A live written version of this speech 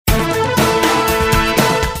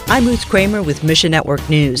I'm Ruth Kramer with Mission Network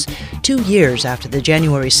News. 2 years after the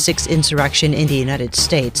January 6th insurrection in the United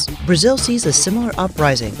States, Brazil sees a similar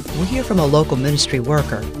uprising. We'll hear from a local ministry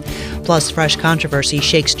worker. Plus, fresh controversy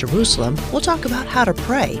shakes Jerusalem. We'll talk about how to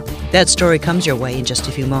pray. That story comes your way in just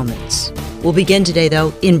a few moments. We'll begin today,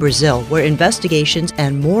 though, in Brazil, where investigations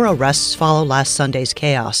and more arrests follow last Sunday's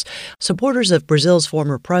chaos. Supporters of Brazil's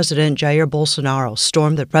former president, Jair Bolsonaro,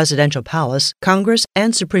 stormed the presidential palace, Congress,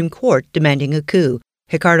 and Supreme Court demanding a coup.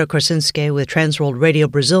 Ricardo Krasinski with Transworld Radio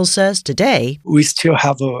Brazil says today, we still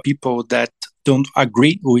have people that don't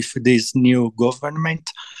agree with this new government,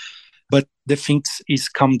 but the things is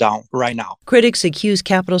calm down right now. Critics accuse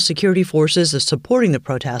Capitol security forces of supporting the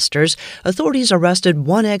protesters. Authorities arrested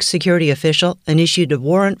one ex-security official and issued a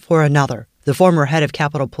warrant for another, the former head of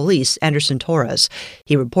Capitol Police, Anderson Torres.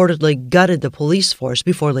 He reportedly gutted the police force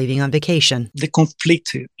before leaving on vacation. The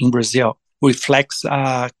conflict in Brazil reflects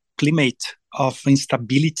a climate of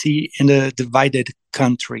instability in a divided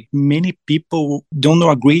country. Many people don't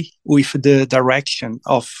agree with the direction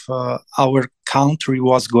of our country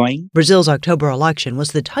was going. Brazil's October election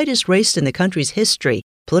was the tightest race in the country's history.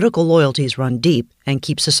 Political loyalties run deep and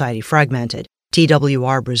keep society fragmented.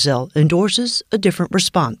 TWR Brazil endorses a different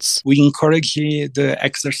response. We encourage the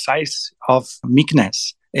exercise of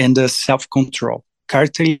meekness and self-control,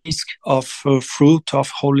 characteristic of fruit of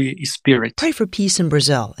Holy Spirit. Pray for peace in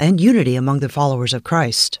Brazil and unity among the followers of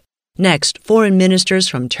Christ. Next, foreign ministers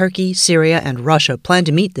from Turkey, Syria, and Russia plan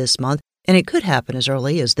to meet this month, and it could happen as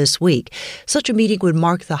early as this week. Such a meeting would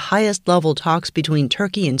mark the highest-level talks between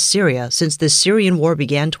Turkey and Syria since the Syrian war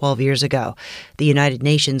began 12 years ago. The United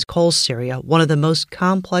Nations calls Syria one of the most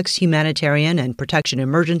complex humanitarian and protection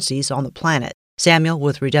emergencies on the planet. Samuel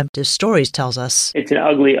with Redemptive Stories tells us, it's an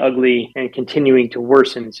ugly, and continuing to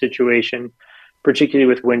worsen situation,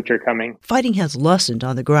 particularly with winter coming. Fighting has lessened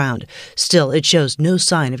on the ground. Still, it shows no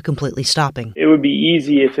sign of completely stopping. It would be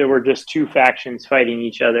easy if there were just two factions fighting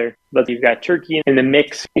each other. But you've got Turkey in the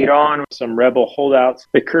mix, Iran, some rebel holdouts,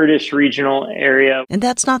 the Kurdish regional area. And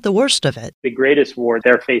that's not the worst of it. The greatest war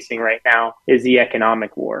they're facing right now is the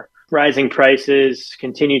economic war. Rising prices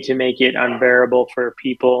continue to make it unbearable for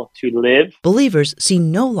people to live. Believers see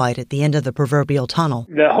no light at the end of the proverbial tunnel.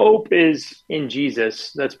 The hope is in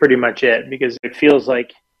Jesus. That's pretty much it, because it feels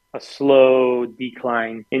like a slow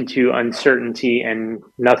decline into uncertainty and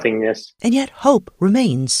nothingness. And yet hope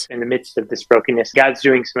remains. In the midst of this brokenness, God's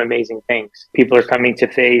doing some amazing things. People are coming to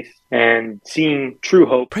faith and seeing true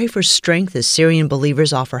hope. Pray for strength as Syrian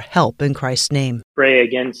believers offer help in Christ's name. Pray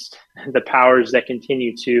against the powers that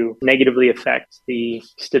continue to negatively affect the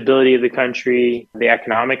stability of the country, the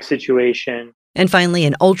economic situation. And finally,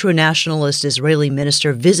 an ultra-nationalist Israeli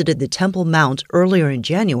minister visited the Temple Mount earlier in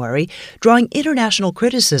January, drawing international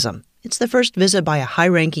criticism. It's the first visit by a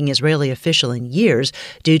high-ranking Israeli official in years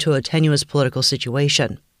due to a tenuous political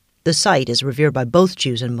situation. The site is revered by both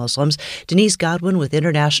Jews and Muslims. Denise Godwin with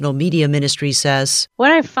International Media Ministries says,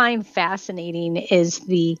 what I find fascinating is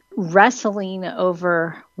the wrestling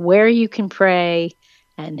over where you can pray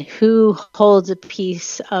and who holds a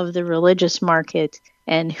piece of the religious market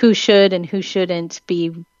and who should and who shouldn't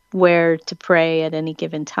be where to pray at any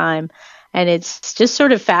given time. And it's just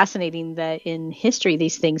sort of fascinating that in history,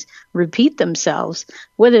 these things repeat themselves,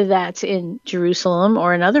 whether that's in Jerusalem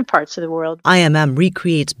or in other parts of the world. IMM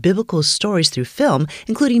recreates biblical stories through film,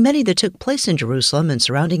 including many that took place in Jerusalem and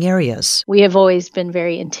surrounding areas. We have always been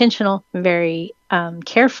very intentional, very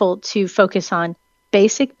careful to focus on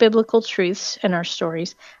basic biblical truths in our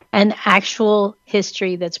stories and actual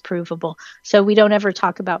history that's provable. So we don't ever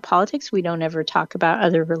talk about politics. We don't ever talk about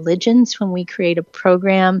other religions. When we create a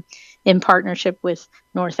program in partnership with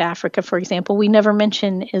North Africa, for example, we never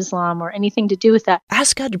mention Islam or anything to do with that.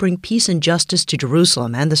 Ask God to bring peace and justice to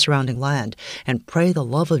Jerusalem and the surrounding land, and pray the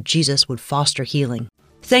love of Jesus would foster healing.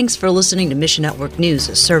 Thanks for listening to Mission Network News,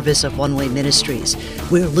 a service of One Way Ministries.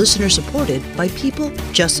 We're listener-supported by people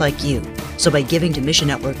just like you. So by giving to Mission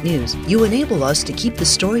Network News, you enable us to keep the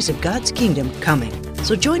stories of God's kingdom coming.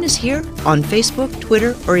 So join us here on Facebook,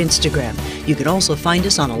 Twitter, or Instagram. You can also find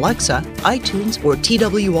us on Alexa, iTunes, or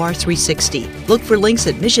TWR360. Look for links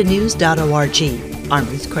at missionnews.org. I'm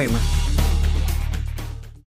Ruth Kramer.